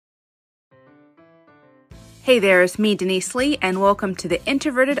Hey there, it's me, Denise Lee, and welcome to the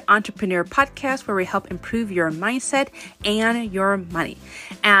Introverted Entrepreneur Podcast, where we help improve your mindset and your money.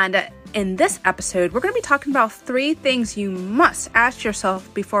 And in this episode, we're going to be talking about 3 things you must ask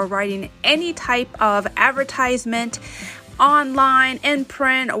yourself before writing any type of advertisement, online, in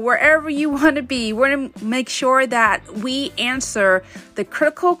print, wherever you want to be. We're going to make sure that we answer the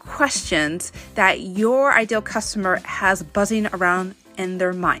critical questions that your ideal customer has buzzing around in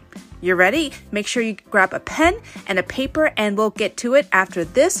their mind. You ready? Make sure you grab a pen and a paper, and we'll get to it after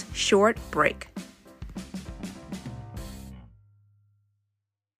this short break.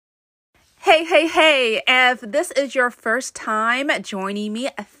 Hey, if this is your first time joining me,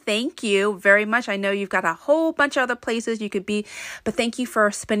 thank you very much. I know you've got a whole bunch of other places you could be, but thank you for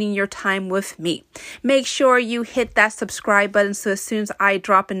spending your time with me. Make sure you hit that subscribe button so as soon as I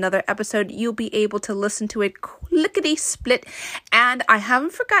drop another episode, you'll be able to listen to it lickety-split. And I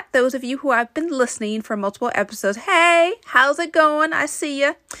haven't forgot those of you who have been listening for multiple episodes. Hey, how's it going? I see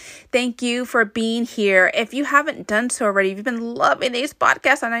you. Thank you for being here. If you haven't done so already, if you've been loving these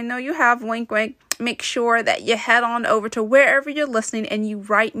podcasts, and I know you have, wink, make sure that you head on over to wherever you're listening and you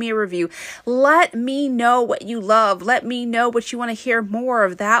write me a review. Let me know what you love. Let me know what you want to hear more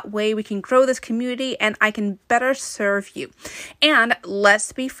of. That way we can grow this community and I can better serve you. And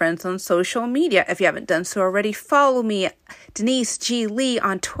let's be friends on social media. If you haven't done so already, follow me, Denise G. Lee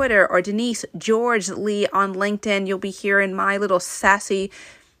on Twitter or Denise George Lee on LinkedIn. You'll be hearing my little sassy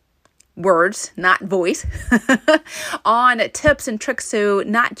words, not voice, on tips and tricks to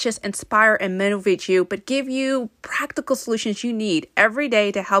not just inspire and motivate you, but give you practical solutions you need every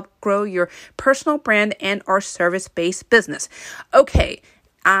day to help grow your personal brand and or service-based business. Okay,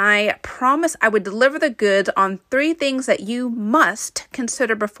 I promise I would deliver the goods on 3 things that you must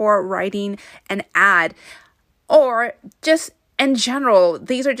consider before writing an ad, or just in general.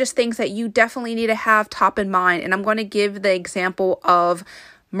 These are just things that you definitely need to have top in mind. And I'm going to give the example of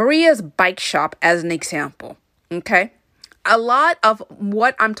Maria's bike shop as an example, okay? A lot of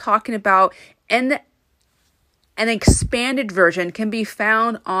what I'm talking about in an expanded version can be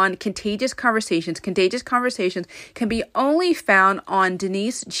found on Contagious Conversations. Contagious Conversations can be only found on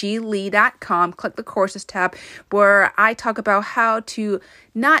deniseglee.com. Click the courses tab where I talk about how to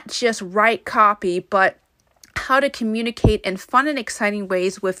not just write copy, but how to communicate in fun and exciting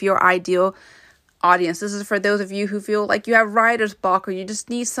ways with your ideal audience. This is for those of you who feel like you have writer's block or you just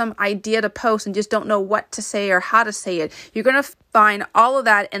need some idea to post and just don't know what to say or how to say it. You're going to find all of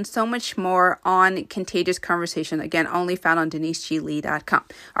that and so much more on Contagious Conversation. Again, only found on deniseglee.com.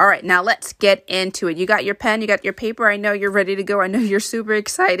 All right, now let's get into it. You got your pen, you got your paper. I know you're ready to go. I know you're super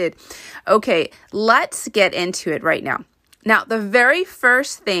excited. Okay, let's get into it right now. Now, the very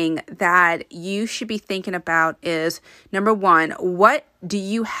first thing that you should be thinking about is, number 1, what do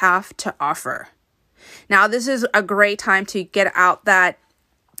you have to offer? Now, this is a great time to get out that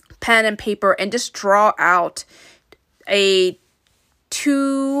pen and paper and just draw out a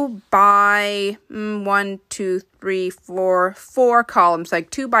 2 by 4 columns,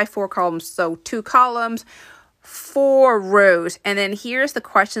 like 2 by 4 columns. So 2 columns, 4 rows. And then here's the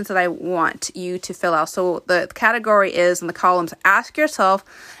questions that I want you to fill out. So the category is in the columns, ask yourself,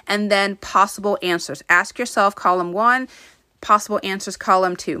 and then possible answers. Ask yourself, column 1, possible answers,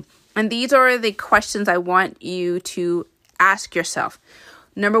 column 2. And these are the questions I want you to ask yourself.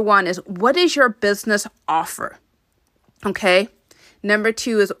 Number 1 is, what is your business offer? Okay. Number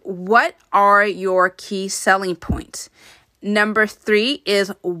 2 is, what are your key selling points? Number 3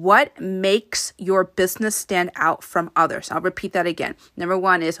 is, what makes your business stand out from others? I'll repeat that again. Number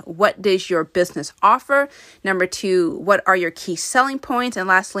 1 is, what does your business offer? Number 2, what are your key selling points? And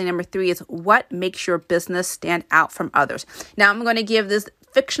lastly, number 3 is, what makes your business stand out from others? Now, I'm going to give this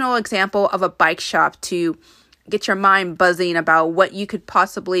fictional example of a bike shop to get your mind buzzing about what you could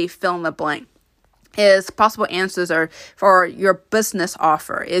possibly fill in the blank. Is possible answers are for your business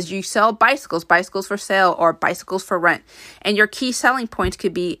offer is you sell bicycles for sale or bicycles for rent. And your key selling points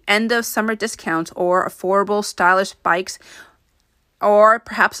could be end of summer discounts or affordable stylish bikes or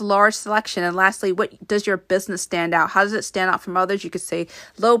perhaps a large selection. And lastly, what does your business stand out? How does it stand out from others? You could say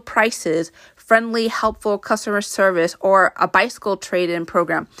low prices, friendly, helpful customer service, or a bicycle trade-in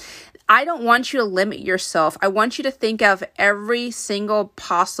program. I don't want you to limit yourself. I want you to think of every single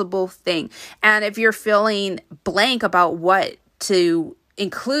possible thing. And if you're feeling blank about what to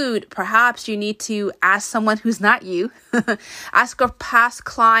include, perhaps you need to ask someone who's not you. Ask a past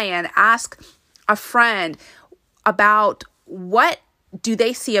client, ask a friend about what do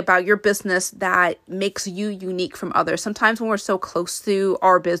they see about your business that makes you unique from others. Sometimes when we're so close to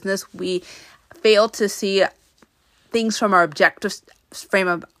our business, we fail to see things from our objective frame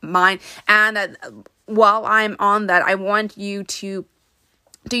of mind. And while I'm on that, I want you to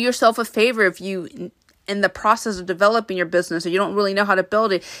do yourself a favor if you in the process of developing your business or you don't really know how to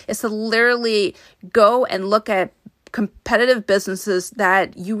build it, is to literally go and look at competitive businesses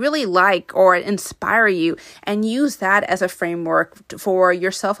that you really like or inspire you and use that as a framework for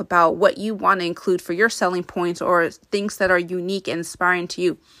yourself about what you want to include for your selling points or things that are unique and inspiring to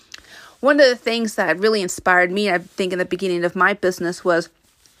you. One of the things that really inspired me, I think in the beginning of my business, was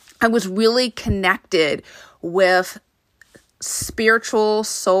I was really connected with spiritual,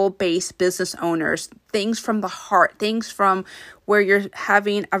 soul-based business owners, things from the heart, things from where you're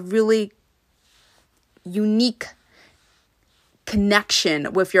having a really unique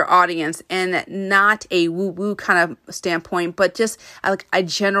connection with your audience, and not a woo-woo kind of standpoint, but just like a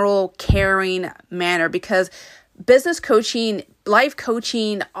general caring manner, because business coaching, life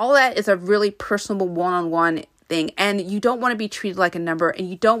coaching, all that is a really personal one-on-one thing. And you don't want to be treated like a number, and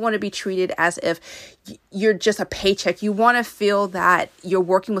you don't want to be treated as if you're just a paycheck. You want to feel that you're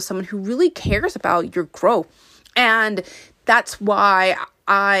working with someone who really cares about your growth. And that's why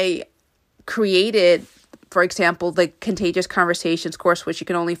I created, for example, the Contagious Conversations course, which you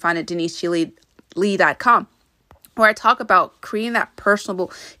can only find at deniseglee.com, where I talk about creating that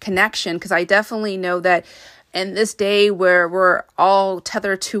personable connection. Because I definitely know that in this day where we're all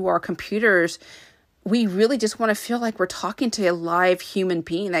tethered to our computers, we really just want to feel like we're talking to a live human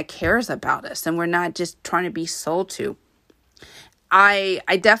being that cares about us, and we're not just trying to be sold to. I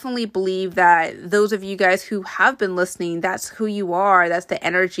definitely believe that those of you guys who have been listening, that's who you are. That's the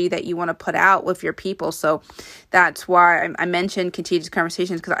energy that you want to put out with your people. So that's why I mentioned Contagious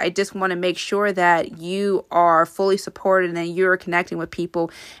Conversations, because I just want to make sure that you are fully supported and you're connecting with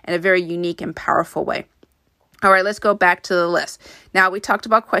people in a very unique and powerful way. All right, let's go back to the list. Now, we talked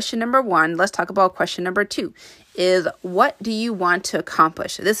about question number 1. Let's talk about question number 2, is what do you want to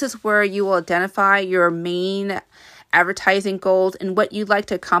accomplish? This is where you will identify your main advertising goals and what you'd like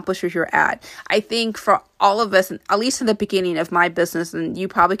to accomplish with your ad. I think for all of us, at least in the beginning of my business, and you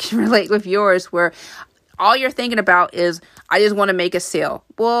probably can relate with yours, where all you're thinking about is, I just want to make a sale.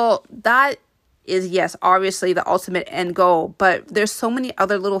 Well, that is, yes, obviously the ultimate end goal, but there's so many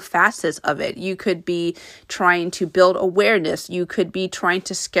other little facets of it. You could be trying to build awareness. You could be trying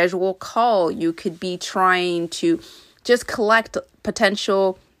to schedule a call. You could be trying to just collect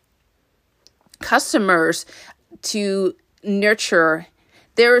potential customers to nurture.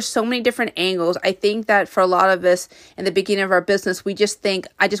 There are so many different angles. I think that for a lot of us in the beginning of our business, we just think,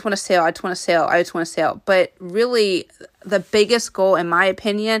 I just want to sell, I just want to sell, I just want to sell. But really, the biggest goal, in my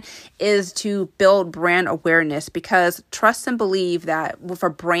opinion, is to build brand awareness, because trust and believe that with a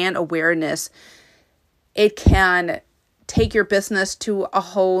brand awareness, it can take your business to a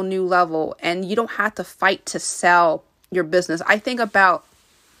whole new level, and you don't have to fight to sell your business. I think about,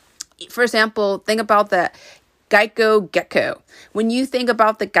 for example, think about the Geico Gecko. When you think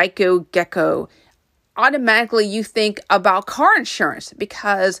about the Geico Gecko, automatically you think about car insurance,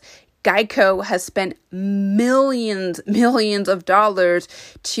 because Geico has spent millions of dollars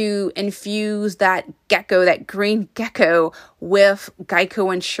to infuse that gecko, that green gecko, with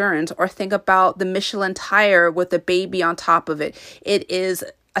Geico insurance. Or think about the Michelin tire with the baby on top of it. It is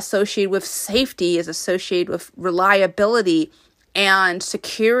associated with safety, is associated with reliability and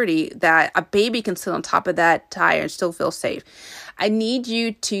security, that a baby can sit on top of that tire and still feel safe. I need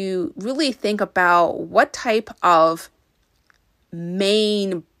you to really think about what type of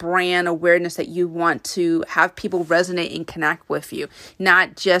main brand awareness that you want to have people resonate and connect with you.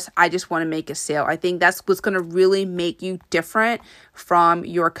 Not just, I just want to make a sale. I think that's what's going to really make you different from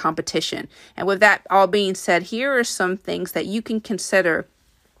your competition. And with that all being said, here are some things that you can consider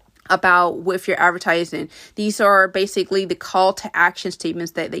about with your advertising. These are basically the call to action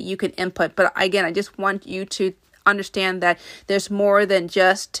statements that you can input. But again, I just want you to understand that there's more than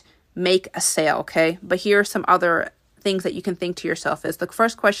just make a sale, okay? But here are some other things that you can think to yourself. Is the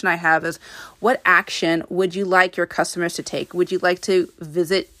first question I have is, what action would you like your customers to take? Would you like to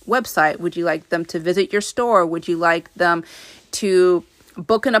visit website? Would you like them to visit your store? Would you like them to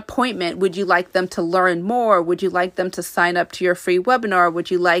book an appointment? Would you like them to learn more? Would you like them to sign up to your free webinar?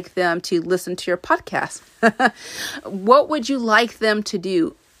 Would you like them to listen to your podcast? What would you like them to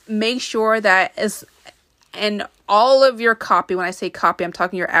do? Make sure that as in all of your copy, when I say copy, I'm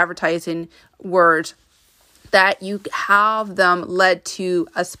talking your advertising words, that you have them led to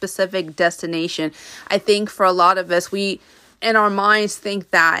a specific destination. I think for a lot of us, we in our minds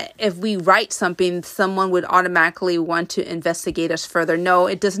think that if we write something, someone would automatically want to investigate us further. No,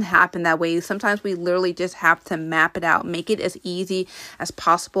 it doesn't happen that way. Sometimes we literally just have to map it out, make it as easy as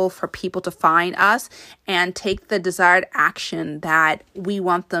possible for people to find us and take the desired action that we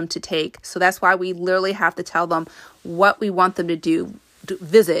want them to take. So that's why we literally have to tell them what we want them to do,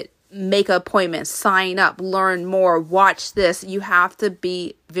 visit, make an appointment, sign up, learn more, watch this. You have to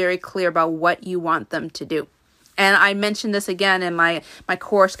be very clear about what you want them to do. And I mentioned this again in my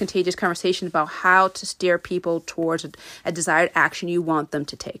course, Contagious Conversations, about how to steer people towards a desired action you want them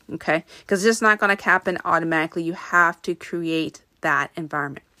to take, okay? Because it's just not going to happen automatically. You have to create that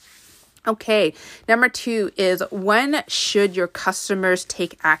environment. Okay, number 2 is, when should your customers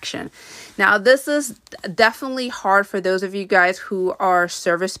take action? Now, this is definitely hard for those of you guys who are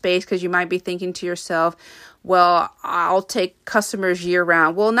service-based, because you might be thinking to yourself, well, I'll take customers year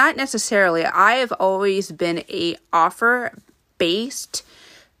round. Well, not necessarily. I have always been a offer-based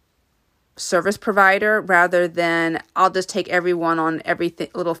service provider rather than I'll just take everyone on every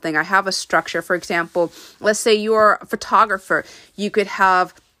little thing. I have a structure. For example, let's say you're a photographer. You could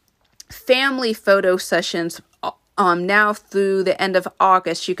have family photo sessions now through the end of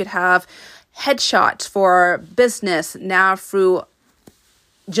August. You could have headshots for business now through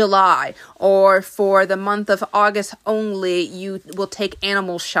July, or for the month of August only, you will take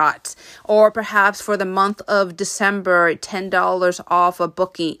animal shots, or perhaps for the month of December, $10 off a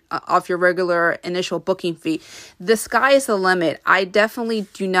booking, off your regular initial booking fee. The sky is the limit. I definitely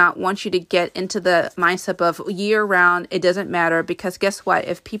do not want you to get into the mindset of year round. It doesn't matter, because guess what?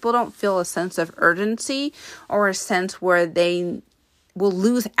 If people don't feel a sense of urgency or a sense where they will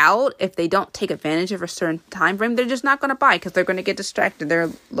lose out if they don't take advantage of a certain time frame, they're just not going to buy because they're going to get distracted. They're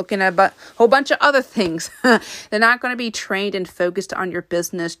looking at a whole bunch of other things. They're not going to be trained and focused on your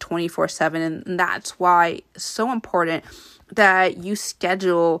business 24/7. And that's why it's so important that you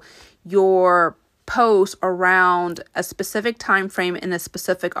schedule your posts around a specific time frame and a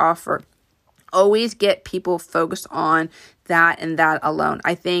specific offer. Always get people focused on that and that alone.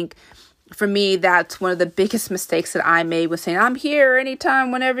 I think for me, that's one of the biggest mistakes that I made, was saying, I'm here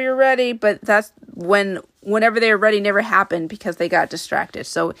anytime, whenever you're ready. But that's whenever they're ready never happened because they got distracted.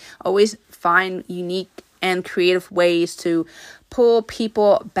 So always find unique and creative ways to pull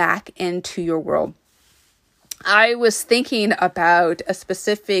people back into your world. I was thinking about a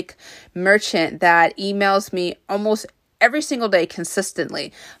specific merchant that emails me almost every single day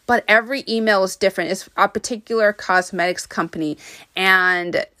consistently, but every email is different. It's a particular cosmetics company,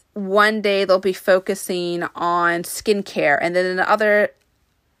 and one day they'll be focusing on skincare, and then in the other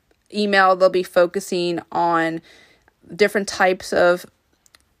email they'll be focusing on different types of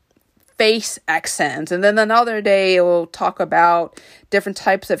face accents, and then another day it will talk about different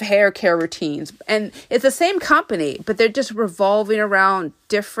types of hair care routines. And it's the same company, but they're just revolving around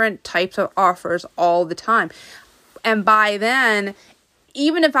different types of offers all the time. And by then,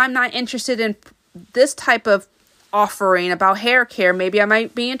 even if I'm not interested in this type of offering about hair care, maybe I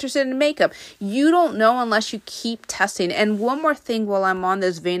might be interested in makeup. You don't know unless you keep testing. And one more thing while I'm on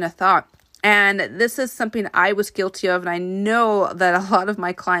this vein of thought, and this is something I was guilty of, and I know that a lot of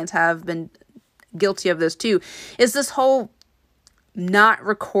my clients have been guilty of this too, is this whole not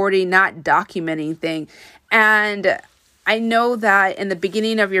recording, not documenting thing. And I know that in the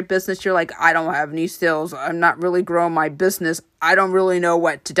beginning of your business, you're like, I don't have any sales. I'm not really growing my business. I don't really know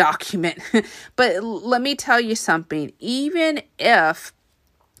what to document. But let me tell you something. Even if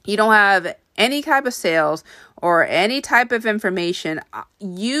you don't have any type of sales or any type of information,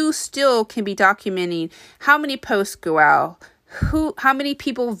 you still can be documenting how many posts go out, how many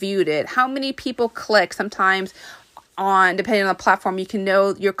people viewed it, how many people click. Sometimes depending on the platform, you can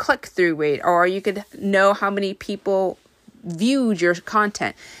know your click-through rate, or you could know how many people viewed your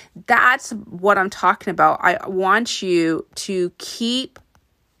content. That's what I'm talking about. I want you to keep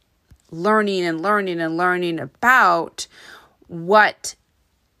learning about what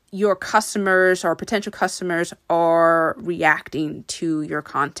your customers or potential customers are reacting to your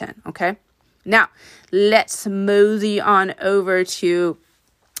content. Okay. Now let's mosey on over to,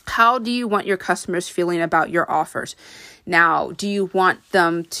 how do you want your customers feeling about your offers? Now, do you want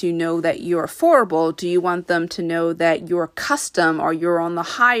them to know that you're affordable? Do you want them to know that you're custom or you're on the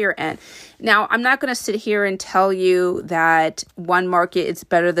higher end? Now, I'm not going to sit here and tell you that one market is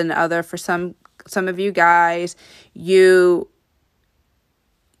better than the other. For some of you guys, you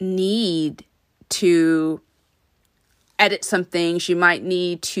need to edit some things. You might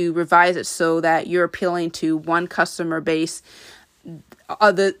need to revise it so that you're appealing to one customer base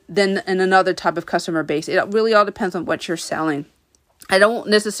other than in another type of customer base. It really all depends on what you're selling. I don't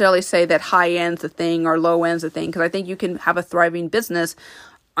necessarily say that high end's a thing or low end's a thing, because I think you can have a thriving business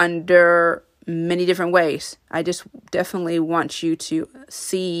under many different ways. I just definitely want you to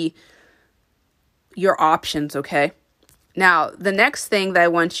see your options, okay? Now, the next thing that I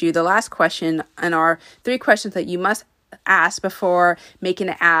want you, the last question in our 3 questions that you must ask before making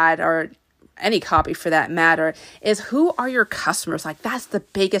an ad or any copy for that matter, is who are your customers? Like, that's the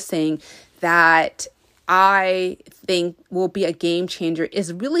biggest thing that I think will be a game changer,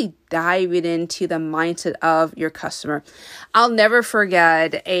 is really diving into the mindset of your customer. I'll never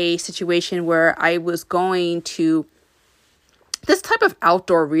forget a situation where I was going to this type of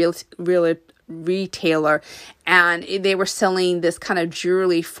outdoor retailer, and they were selling this kind of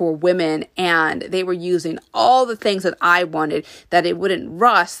jewelry for women, and they were using all the things that I wanted, that it wouldn't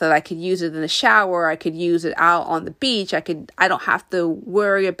rust, that I could use it in the shower, I could use it out on the beach, I don't have to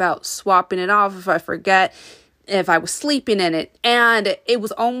worry about swapping it off if I forget, if I was sleeping in it. And it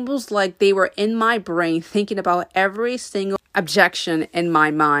was almost like they were in my brain thinking about every single objection in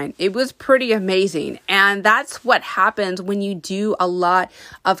my mind. It was pretty amazing. And that's what happens when you do a lot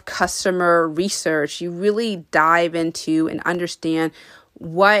of customer research. You really dive into and understand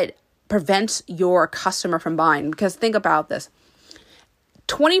what prevents your customer from buying. Because think about this.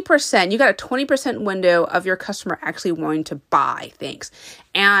 20%, you got a 20% window of your customer actually wanting to buy things.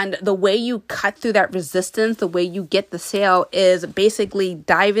 And the way you cut through that resistance, the way you get the sale, is basically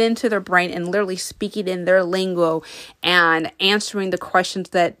dive into their brain and literally speaking in their lingo and answering the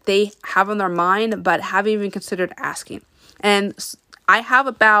questions that they have on their mind but haven't even considered asking. And I have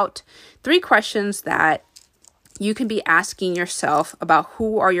about 3 questions that you can be asking yourself about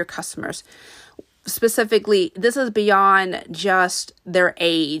who are your customers. Specifically, this is beyond just their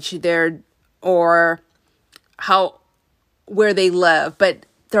age, or where they live, but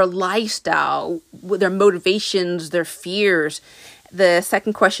their lifestyle, their motivations, their fears. The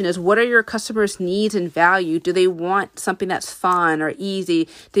second question is, what are your customers' needs and value? Do they want something that's fun or easy?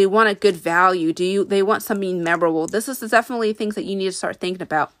 Do they want a good value? They want something memorable? This is definitely things that you need to start thinking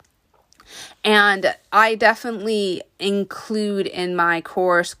about. And I definitely include in my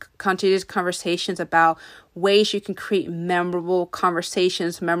course continuous conversations about ways you can create memorable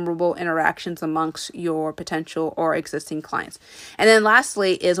conversations, memorable interactions amongst your potential or existing clients. And then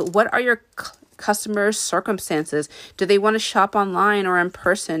lastly is, what are your customers' circumstances? Do they want to shop online or in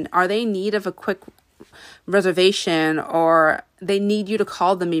person? Are they in need of a quick reservation, or they need you to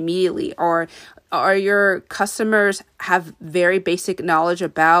call them immediately? Or are your customers have very basic knowledge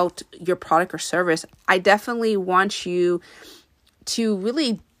about your product or service? I definitely want you to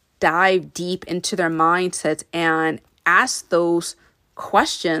really dive deep into their mindsets and ask those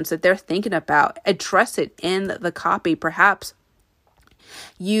questions that they're thinking about. Address it in the copy. Perhaps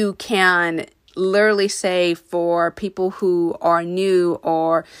you can literally say, for people who are new,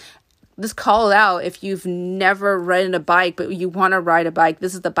 or just call it out if you've never ridden a bike but you want to ride a bike.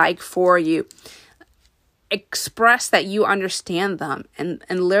 This is the bike for you. Express that you understand them and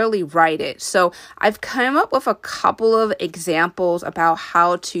literally write it. So I've come up with a couple of examples about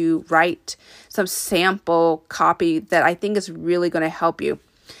how to write some sample copy that I think is really going to help you.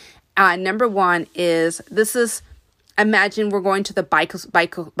 Number 1 is, imagine we're going to the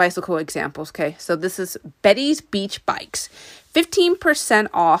bicycle examples. Okay, so this is Betty's Beach Bikes. 15%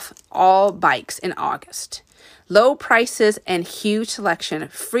 off all bikes in August. Low prices and huge selection,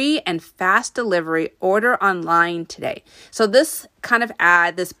 free and fast delivery, order online today. So this kind of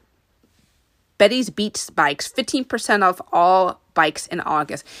ad, this Betty's Beach Bikes, 15% off all bikes in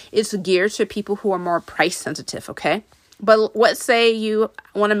August. It's geared to people who are more price sensitive, okay? But let's say you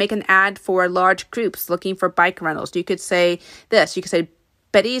want to make an ad for large groups looking for bike rentals. You could say this. You could say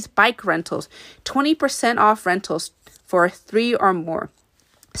Betty's Bike Rentals, 20% off rentals for 3 or more.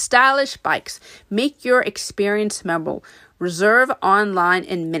 Stylish bikes. Make your experience memorable. Reserve online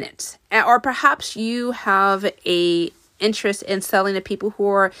in minutes. Or perhaps you have a interest in selling to people who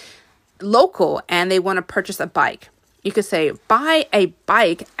are local and they want to purchase a bike. You could say, buy a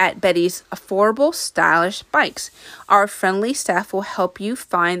bike at Betty's Affordable Stylish Bikes. Our friendly staff will help you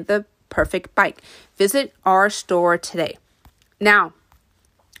find the perfect bike. Visit our store today. Now,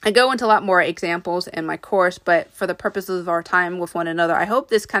 I go into a lot more examples in my course, but for the purposes of our time with one another, I hope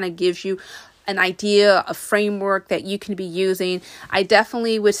this kind of gives you an idea, a framework that you can be using. I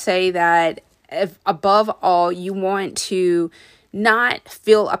definitely would say that if, above all, you want to not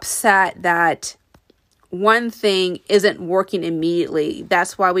feel upset that one thing isn't working immediately.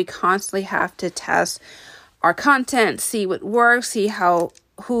 That's why we constantly have to test our content, see what works, see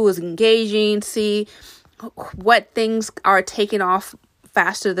who is engaging, see what things are taking off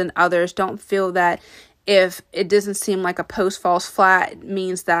faster than others. Don't feel that If it doesn't seem like a post falls flat, it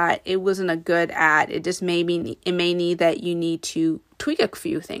means that it wasn't a good ad. It may need that you need to tweak a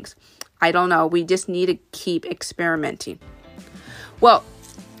few things. I don't know. We just need to keep experimenting. Well,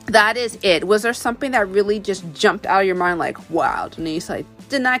 that is it. Was there something that really just jumped out of your mind like, wow, Denise, I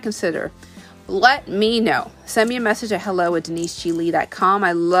did not consider? Let me know. Send me a message at hello@deniseglee.com.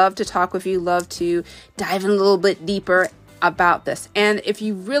 I love to talk with you, love to dive in a little bit deeper about this. And if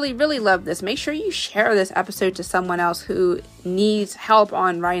you really, really love this, make sure you share this episode to someone else who needs help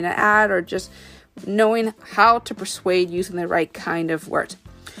on writing an ad or just knowing how to persuade using the right kind of words.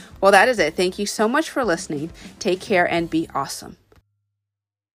 Well, that is it. Thank you so much for listening. Take care and be awesome.